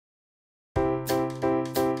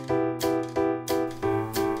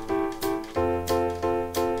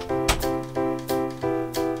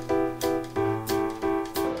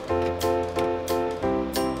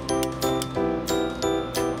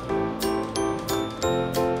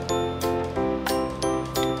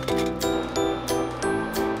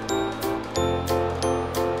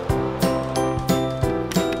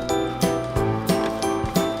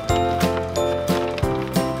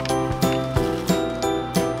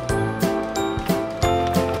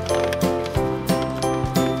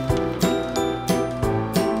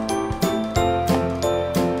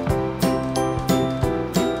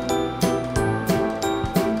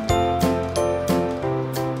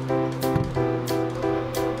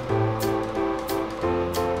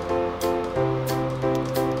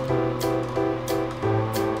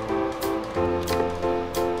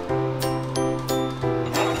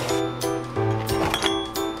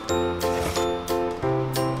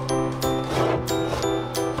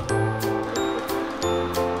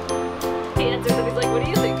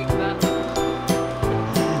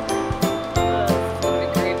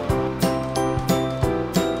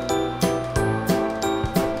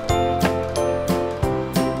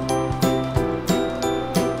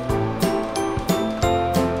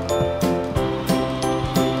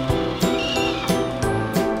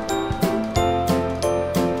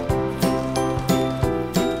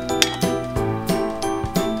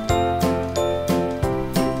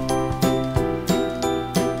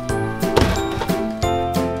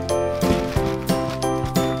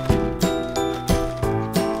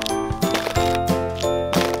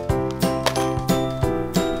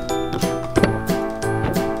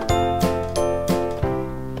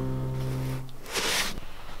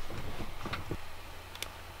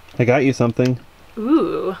I got you something.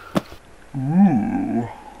 Ooh. Ooh.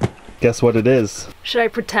 Guess what it is? Should I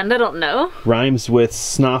pretend I don't know? Rhymes with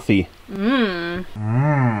snoffy. Mmm.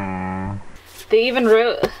 Mmm. They even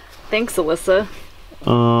wrote, thanks Alyssa.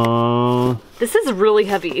 This is really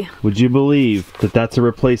heavy. Would you believe that that's a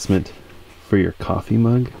replacement for your coffee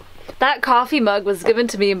mug? That coffee mug was given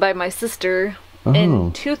to me by my sister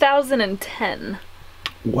in 2010.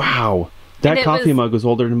 Wow. That coffee mug was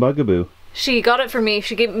older than Bugaboo. She got it for me.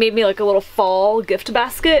 She made me like a little fall gift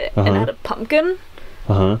basket and had a pumpkin.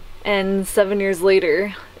 And 7 years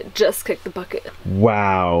later, it just kicked the bucket.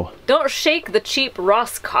 Wow. Don't shake the cheap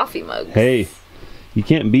Ross coffee mugs. Hey, you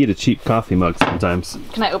can't beat a cheap coffee mug sometimes.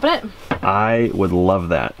 Can I open it? I would love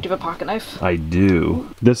that. Do you have a pocket knife? I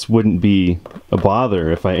do. This wouldn't be a bother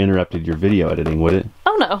if I interrupted your video editing, would it?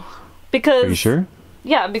 Oh no. Because... Are you sure?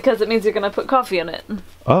 Yeah, because it means you're gonna put coffee in it.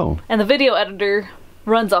 Oh. And the video editor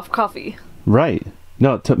runs off coffee. Right.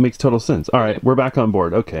 No, it makes total sense. All right, we're back on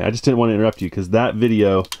board. Okay, I just didn't want to interrupt you because that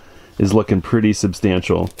video is looking pretty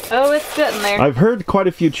substantial. Oh, it's getting there. I've heard quite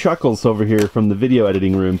a few chuckles over here from the video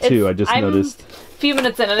editing room too. I just noticed. A few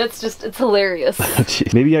minutes in and it's hilarious.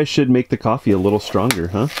 Maybe I should make the coffee a little stronger,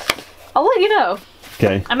 huh? I'll let you know.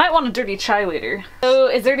 Okay. I might want a dirty chai later. So,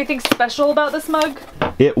 is there anything special about this mug?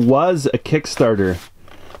 It was a Kickstarter.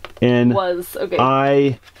 And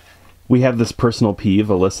okay. We have this personal peeve,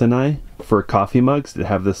 Alyssa and I, for coffee mugs that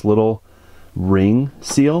have this little ring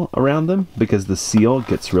seal around them because the seal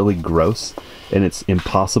gets really gross and it's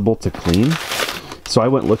impossible to clean. So I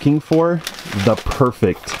went looking for the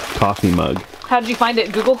perfect coffee mug. How did you find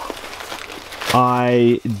it? Google?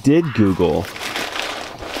 I did Google.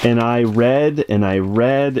 And I read and I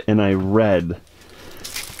read and I read.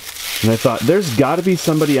 And I thought, there's got to be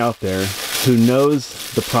somebody out there who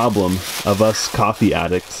knows the problem of us coffee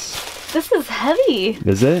addicts. This is heavy.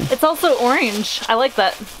 Is it? It's also orange. I like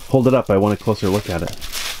that. Hold it up. I want a closer look at it.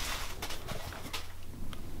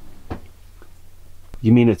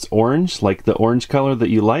 You mean it's orange? Like the orange color that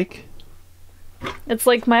you like? It's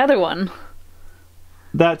like my other one.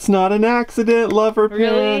 That's not an accident, lover pants.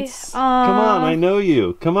 Really? Come on, I know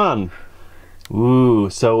you. Come on. Ooh,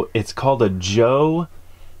 so it's called a Joe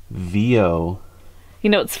Vio. You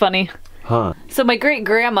know what's funny? Huh. So my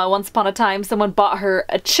great-grandma, once upon a time, someone bought her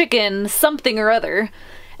a chicken something or other,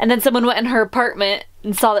 and then someone went in her apartment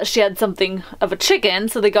and saw that she had something of a chicken,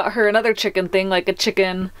 so they got her another chicken thing, like a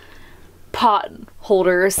chicken pot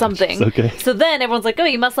holder or something. Okay. So then everyone's like, oh,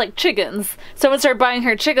 you must like chickens. So everyone started buying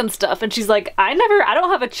her chicken stuff, and she's like, I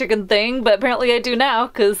don't have a chicken thing, but apparently I do now,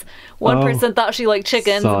 because one person thought she liked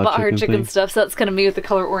chickens and bought her chicken stuff, so that's kind of me with the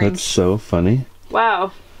color orange. That's so funny.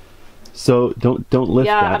 Wow. So don't lift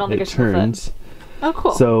that. I don't think it turns. Oh,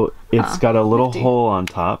 cool. So it's got a little hole on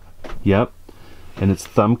top. Yep. And it's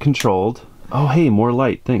thumb controlled. Oh, hey, more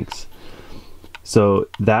light. Thanks. So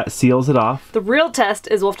that seals it off. The real test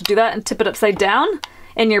is we'll have to do that and tip it upside down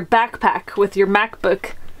in your backpack with your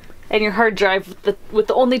MacBook and your hard drive with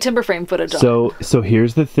the only timber frame footage on it. So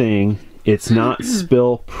here's the thing. It's not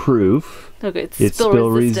spill proof. Okay, it's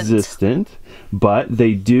spill resistant. But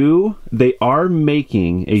they are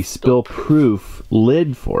making a spill proof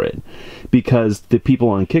lid for it because the people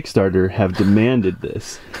on Kickstarter have demanded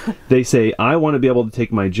this. They say, I want to be able to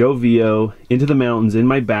take my Joe Vio into the mountains in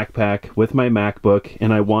my backpack with my MacBook,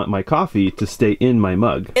 and I want my coffee to stay in my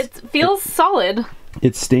mug. It feels solid.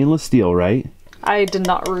 It's stainless steel, right? I did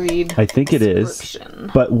not read. I think it is.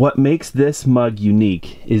 But what makes this mug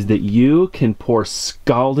unique is that you can pour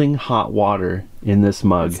scalding hot water in this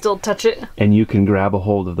mug. And still touch it. And you can grab a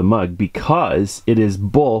hold of the mug because it is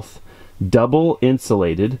both double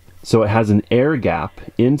insulated, so it has an air gap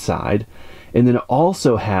inside, and then it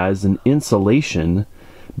also has an insulation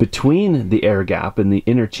between the air gap and the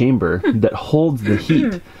inner chamber that holds the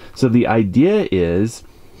heat. So the idea is,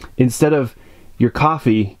 instead of your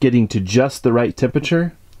coffee getting to just the right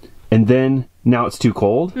temperature and then now it's too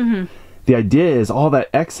cold, the idea is all that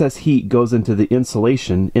excess heat goes into the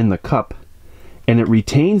insulation in the cup and it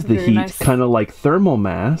retains the heat, kind of like thermal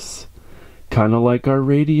mass, kind of like our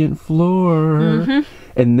radiant floor.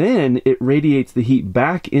 And then it radiates the heat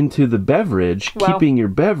back into the beverage, keeping your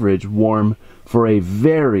beverage warm for a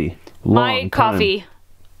very long time. My coffee,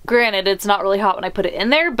 granted, it's not really hot when I put it in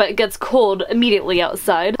there, but it gets cold immediately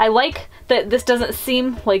outside. I like that this doesn't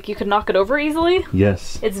seem like you could knock it over easily.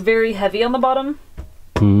 Yes. It's very heavy on the bottom.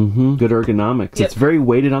 Good ergonomics. It's very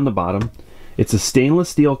weighted on the bottom. It's a stainless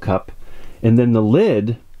steel cup. And then the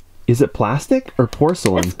lid, is it plastic or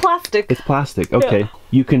porcelain? It's plastic. It's plastic. Okay. Yeah.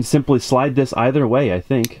 You can simply slide this either way, I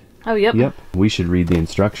think. Oh, yep. Yep. We should read the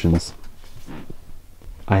instructions.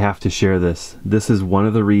 I have to share this. This is one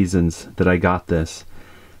of the reasons that I got this.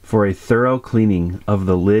 For a thorough cleaning of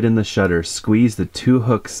the lid and the shutter, squeeze the 2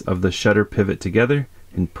 hooks of the shutter pivot together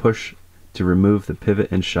and push to remove the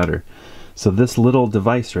pivot and shutter. So this little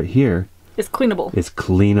device right here It's cleanable. is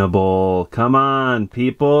cleanable. Come on,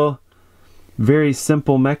 people. Very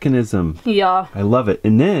simple mechanism. Yeah. I love it.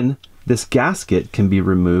 And then this gasket can be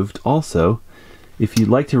removed also. If you'd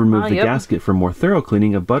like to remove the gasket for more thorough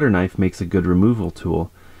cleaning, a butter knife makes a good removal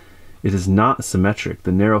tool. It is not symmetric.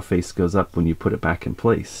 The narrow face goes up when you put it back in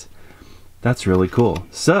place. That's really cool.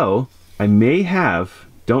 So, I may have,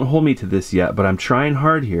 don't hold me to this yet, but I'm trying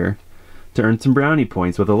hard here to earn some brownie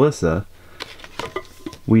points with Alyssa.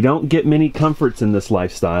 We don't get many comforts in this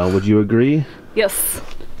lifestyle, would you agree? Yes.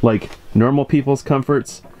 Like, normal people's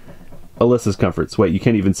comforts, Alyssa's comforts. Wait, you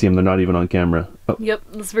can't even see them, they're not even on camera. Oh. Yep,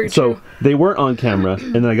 that's very So, true. they weren't on camera,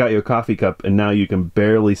 and then I got you a coffee cup, and now you can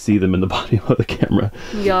barely see them in the body of the camera.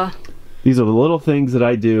 Yeah. These are the little things that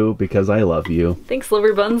I do because I love you. Thanks,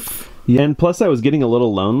 liver buns. Yeah, and plus I was getting a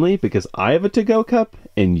little lonely because I have a to-go cup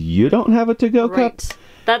and you don't have a to-go cup.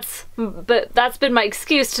 But that's been my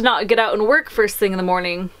excuse to not get out and work first thing in the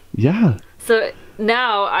morning. Yeah. So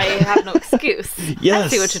now I have no excuse. Yes. I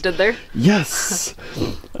see what you did there. Yes.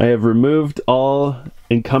 I have removed all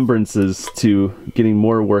encumbrances to getting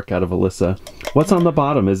more work out of Alyssa. What's on the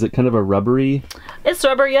bottom? Is it kind of a rubbery? It's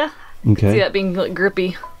rubber, yeah. Okay. See that being like,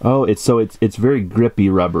 grippy. Oh, it's very grippy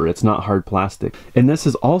rubber. It's not hard plastic. And this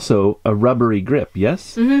is also a rubbery grip,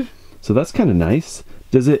 yes? Mm-hmm. So that's kind of nice.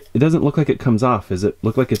 It doesn't look like it comes off. Does it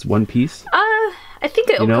look like it's one piece? I think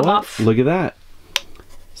it'll come off. Look at that.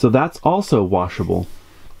 So that's also washable.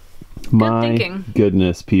 My thinking.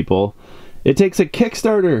 goodness, people. It takes a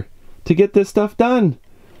Kickstarter to get this stuff done.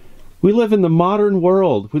 We live in the modern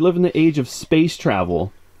world. We live in the age of space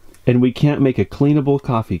travel. And we can't make a cleanable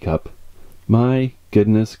coffee cup. My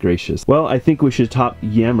goodness gracious. Well, I think we should stop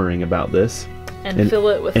yammering about this. And fill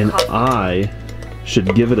it with and coffee. I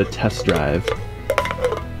should give it a test drive.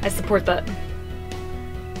 I support that.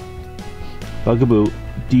 Bugaboo,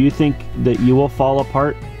 do you think that you will fall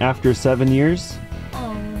apart after 7 years?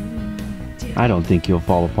 I don't think you'll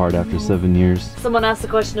fall apart after 7 years. Someone asked the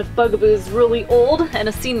question if Bugaboo is really old and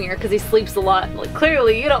a senior because he sleeps a lot. Like,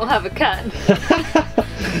 clearly you don't have a cat.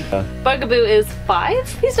 Bugaboo is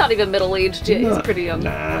 5? He's not even middle-aged yet. He's pretty young.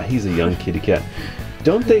 Nah, he's a young kitty cat.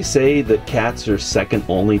 Don't they say that cats are second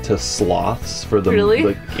only to sloths for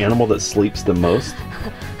the animal that sleeps the most?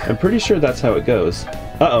 I'm pretty sure that's how it goes.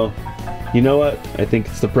 Uh-oh. You know what? I think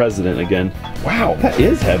it's the president again. Wow, that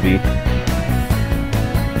is heavy.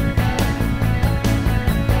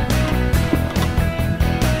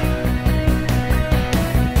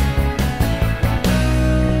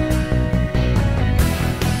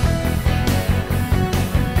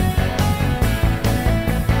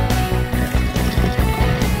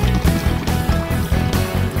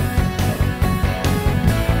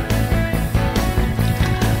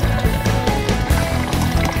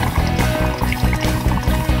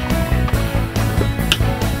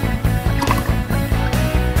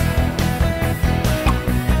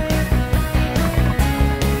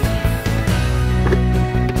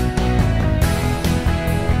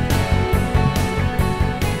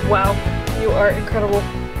 Wow, you are incredible.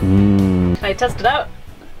 Mmm. Can I test it out?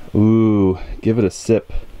 Ooh, give it a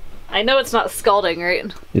sip. I know it's not scalding,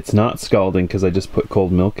 right? It's not scalding because I just put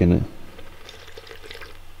cold milk in it.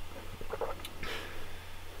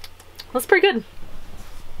 That's pretty good.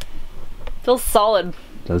 Feels solid.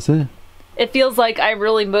 Does it? It feels like I'm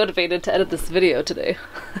really motivated to edit this video today.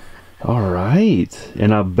 All right.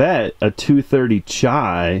 And I bet a 2:30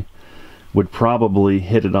 chai would probably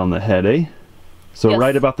hit it on the head, eh? So Yes.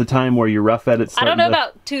 right about the time where your rough edit's I don't starting know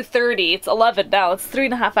about 2:30. It's 11 now. It's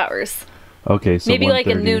 3.5 hours. Okay, so Maybe like a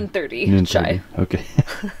 1:30. noon 30 Noon chai. 30. Okay.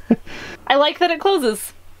 I like that it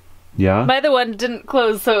closes. Yeah? My other one didn't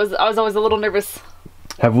close, so I was always a little nervous.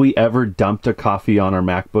 Have we ever dumped a coffee on our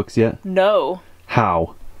MacBooks yet? No.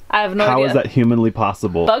 How? I have no How idea. is that humanly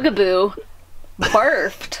possible? Bugaboo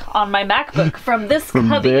barfed on my MacBook from this From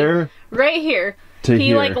cubby there right here. to He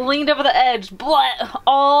here. like leaned over the edge, blood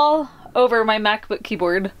all over my MacBook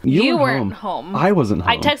keyboard. You were weren't home. I wasn't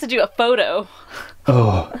home. I texted you a photo.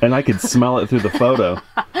 Oh, and I could smell it through the photo.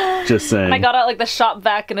 Just saying. I got out like the shop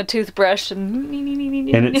vac and a toothbrush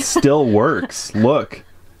and it still works. Look,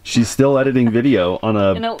 she's still editing video on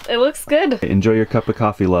a... and it looks good. Enjoy your cup of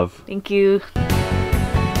coffee, love. Thank you.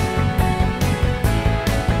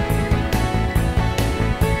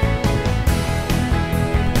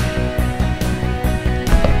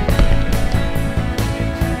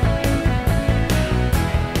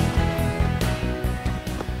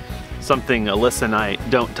 Something Alyssa and I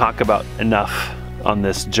don't talk about enough on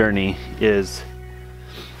this journey is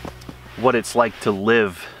what it's like to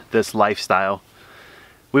live this lifestyle.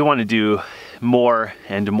 We want to do more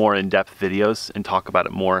and more in-depth videos and talk about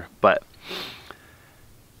it more, but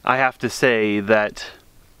I have to say that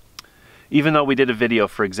even though we did a video,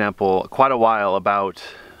 for example, quite a while about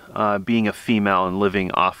being a female and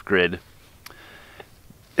living off-grid,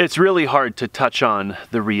 it's really hard to touch on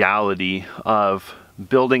the reality of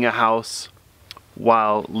building a house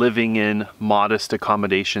while living in modest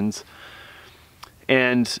accommodations.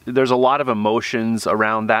 And there's a lot of emotions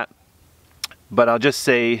around that, but I'll just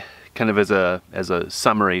say, kind of as a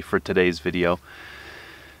summary for today's video,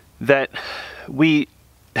 that we,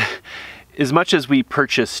 as much as we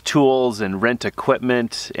purchase tools and rent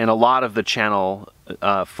equipment, and a lot of the channel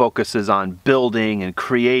focuses on building and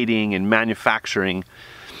creating and manufacturing,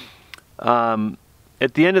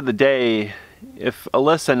 at the end of the day, if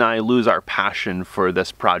Alyssa and I lose our passion for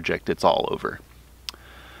this project, it's all over.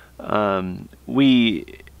 We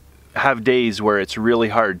have days where it's really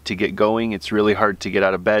hard to get going, it's really hard to get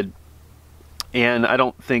out of bed, and I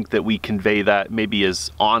don't think that we convey that maybe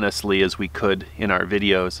as honestly as we could in our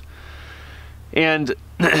videos. And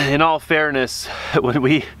in all fairness, when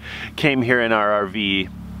we came here in our RV,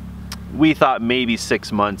 we thought maybe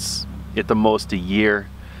 6 months, at the most a year.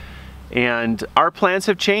 And our plans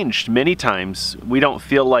have changed many times. We don't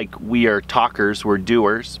feel like we are talkers, we're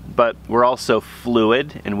doers, but we're also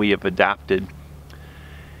fluid and we have adapted.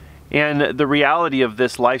 And the reality of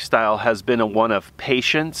this lifestyle has been one of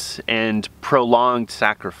patience and prolonged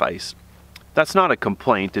sacrifice. That's not a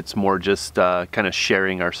complaint, it's more just kind of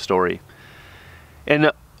sharing our story.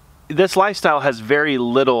 And this lifestyle has very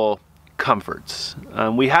little comforts.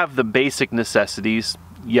 We have the basic necessities.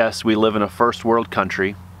 Yes, we live in a first world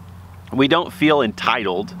country. We don't feel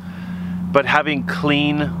entitled, but having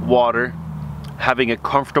clean water, having a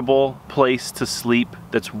comfortable place to sleep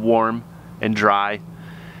that's warm and dry,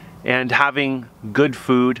 and having good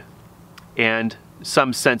food and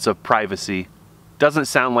some sense of privacy doesn't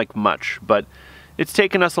sound like much, but it's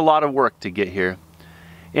taken us a lot of work to get here.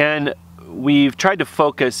 And we've tried to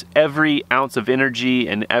focus every ounce of energy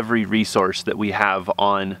and every resource that we have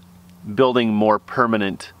on building more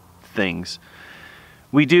permanent things.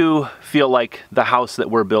 We do feel like the house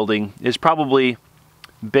that we're building is probably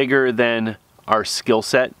bigger than our skill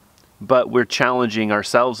set, but we're challenging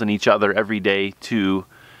ourselves and each other every day to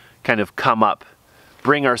kind of come up,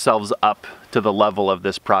 bring ourselves up to the level of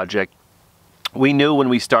this project. We knew when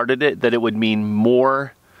we started it that it would mean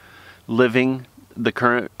more living the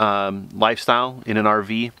current lifestyle in an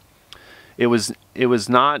RV. It was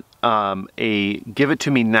not a give it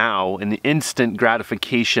to me now, an instant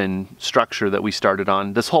gratification structure that we started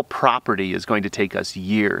on. This whole property is going to take us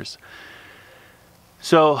years.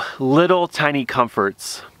 So little tiny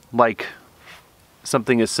comforts, like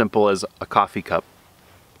something as simple as a coffee cup.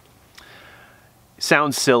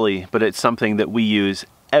 Sounds silly, but it's something that we use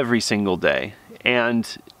every single day. And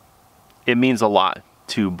it means a lot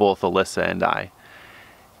to both Alyssa and I.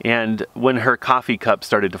 And when her coffee cup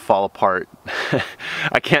started to fall apart,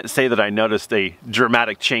 I can't say that I noticed a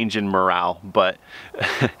dramatic change in morale, but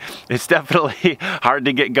it's definitely hard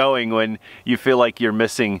to get going when you feel like you're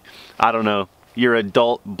missing, I don't know, your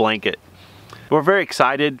adult blanket. We're very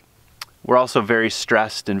excited. We're also very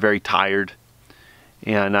stressed and very tired.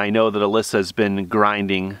 And I know that Alyssa's been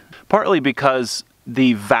grinding, partly because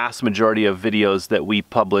the vast majority of videos that we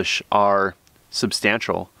publish are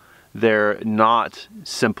substantial. They're not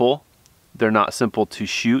simple. They're not simple to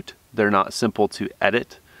shoot. They're not simple to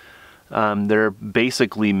edit. They're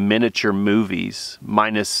basically miniature movies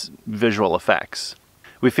minus visual effects.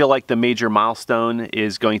 We feel like the major milestone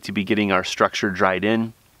is going to be getting our structure dried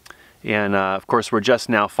in. And of course, we're just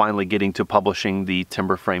now finally getting to publishing the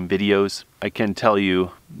timber frame videos. I can tell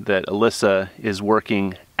you that Alyssa is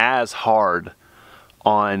working as hard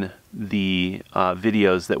on the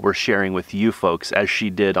videos that we're sharing with you folks as she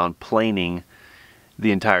did on planing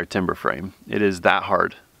the entire timber frame. It is that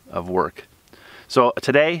hard of work. So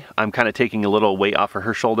today I'm kind of taking a little weight off of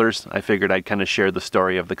her shoulders. I figured I'd kind of share the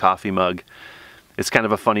story of the coffee mug. It's kind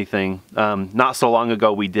of a funny thing. Not so long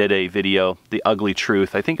ago we did a video, The Ugly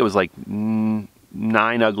Truth. I think it was like 9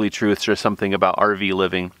 ugly truths or something about RV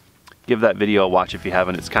living. Give that video a watch if you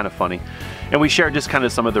haven't, it's kind of funny. And we shared just kind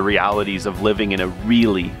of some of the realities of living in a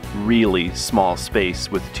really, really small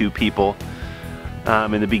space with 2 people.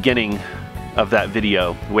 In the beginning of that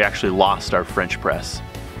video, we actually lost our French press.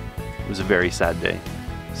 It was a very sad day.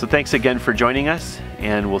 So thanks again for joining us,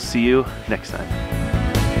 and we'll see you next time.